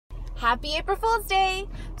Happy April Fool's Day!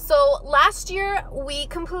 So last year we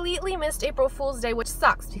completely missed April Fool's Day, which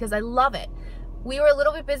sucks because I love it. We were a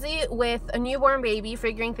little bit busy with a newborn baby,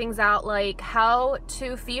 figuring things out like how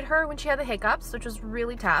to feed her when she had the hiccups, which was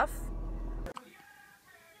really tough.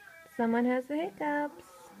 Someone has the hiccups.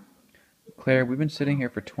 Claire, we've been sitting here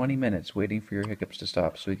for 20 minutes waiting for your hiccups to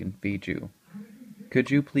stop so we can feed you. Could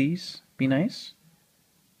you please be nice?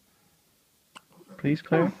 Please,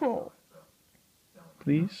 Claire? Oh.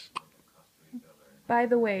 Please? By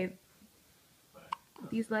the way,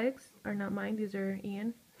 these legs are not mine, these are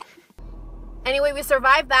Ian. Anyway, we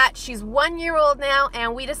survived that. She's 1 year old now,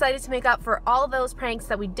 and we decided to make up for all those pranks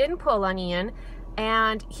that we didn't pull on Ian,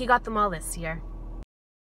 and he got them all this year.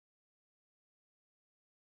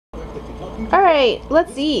 Alright,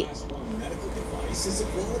 let's eat.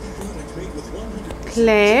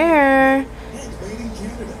 Claire.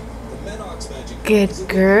 Good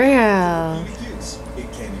girl. It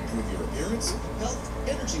can improve your appearance, health,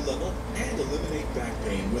 energy level, and eliminate back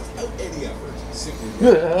pain without any effort. Simply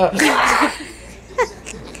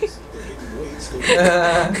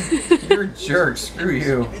You're a jerk. Screw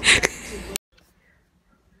you.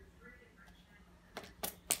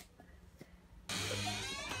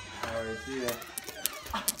 Alright, see ya.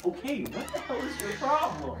 Okay, what the hell is your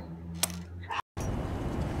problem?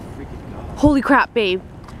 Freaking God. Holy crap, babe.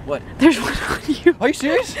 What? There's one on you. Are you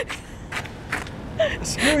serious?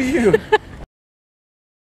 Screw you.